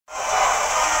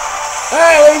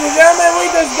Alright, ladies and gentlemen,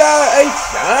 we just got a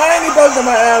shiny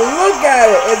Pokemon, and look at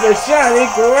it, it's a shiny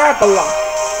Grappler.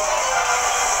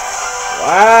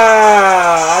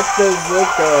 Wow,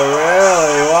 Octazooka,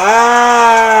 really, wow.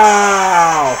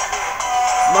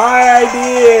 My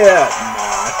idea.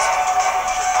 Not.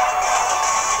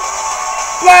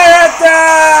 Player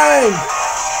time!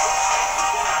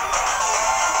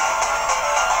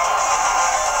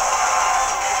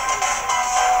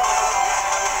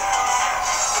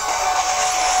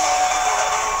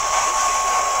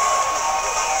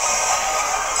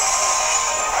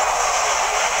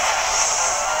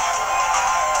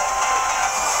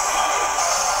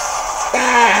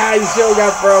 Ah, you sure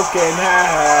got broken.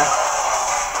 Ha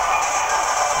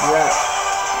yeah.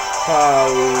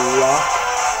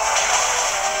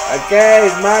 Okay,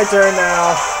 it's my turn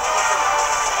now.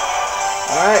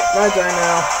 Alright, my turn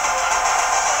now.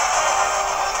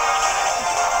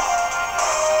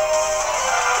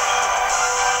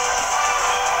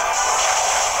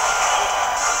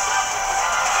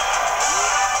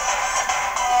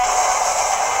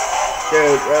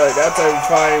 Dude, really, that's a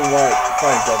fine work.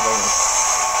 Fine something.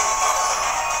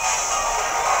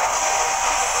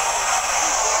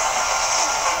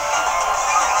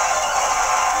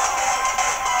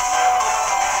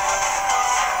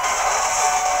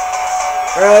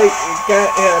 Really, you can't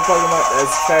hit a Pokemon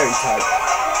that's very tight.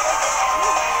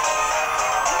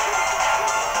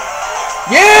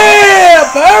 Yeah!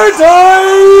 Power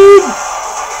time!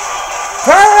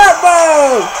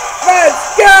 Turbo!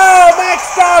 Let's go! Max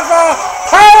Starfall!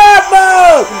 Power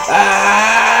mode!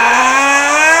 Ah,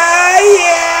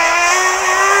 yeah!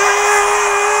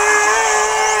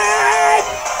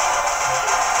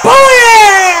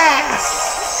 Booyah!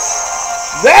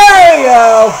 There we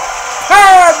go!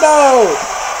 Power mode!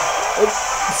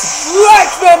 Flex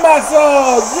the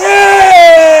muscles!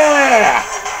 Yeah!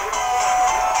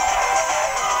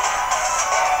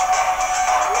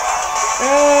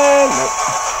 And nope.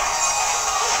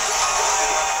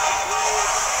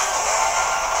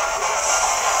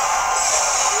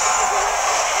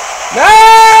 No!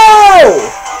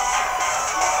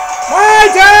 My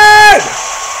turn!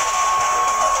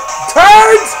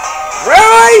 Turns?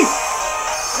 Really?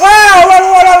 Wow,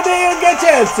 what I didn't even get a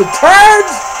chance to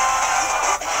turns?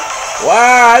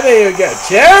 Wow, I didn't even get a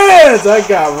chance. I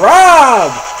got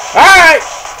robbed. Alright.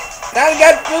 Now I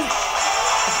got this.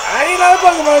 I need another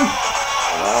Pokemon.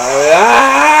 Yeah!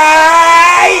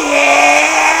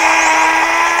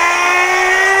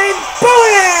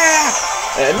 Booyah!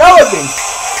 And another thing.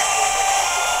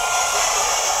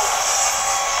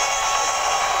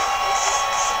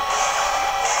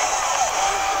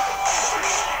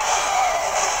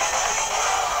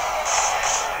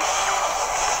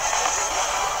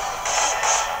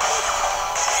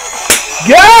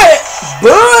 Got it!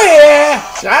 Booyah!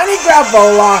 Shiny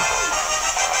Grappler.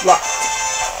 Locked.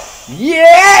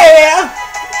 Yeah!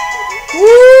 Woo!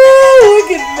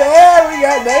 Look at that! We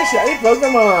got that shiny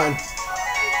Pokemon.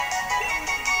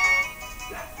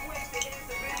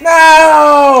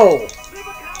 No!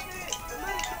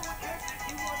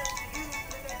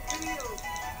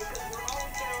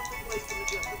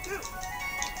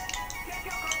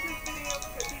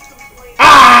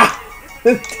 Ah!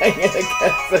 Dang it,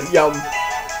 against the yum.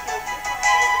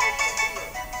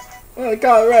 Oh, I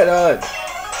got red on.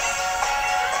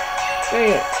 Dang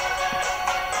it.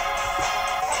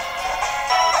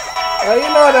 You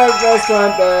know that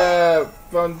restaurant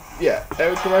from, yeah,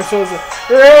 every commercial is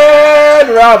Red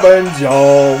Robin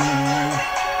Jump.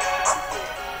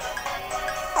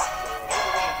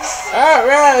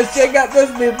 Alright, let's check out this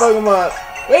new Pokemon.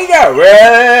 We got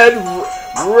Red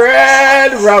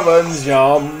Robin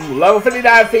Jump. Level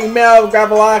 59 female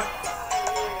Grappler.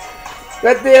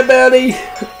 With the ability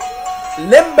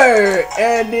Limber,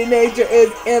 and the nature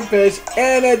is impish,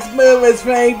 and its move is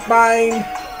Fang Bind,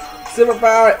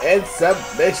 Superpower, and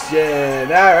Submission.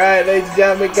 Alright, ladies and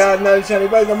gentlemen, we got another shiny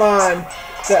Pokemon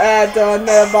to add to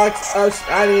another box of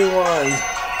shiny ones.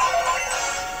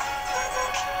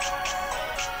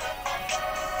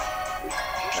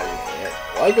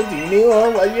 Welcome to your new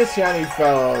home of your shiny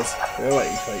fellows. We're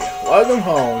waiting for you. Welcome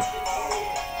home.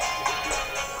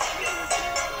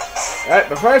 Alright,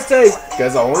 but first take,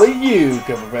 because only you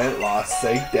can prevent lost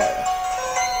safe data.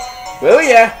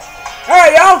 Booyah!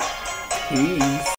 Alright, y'all! Peace.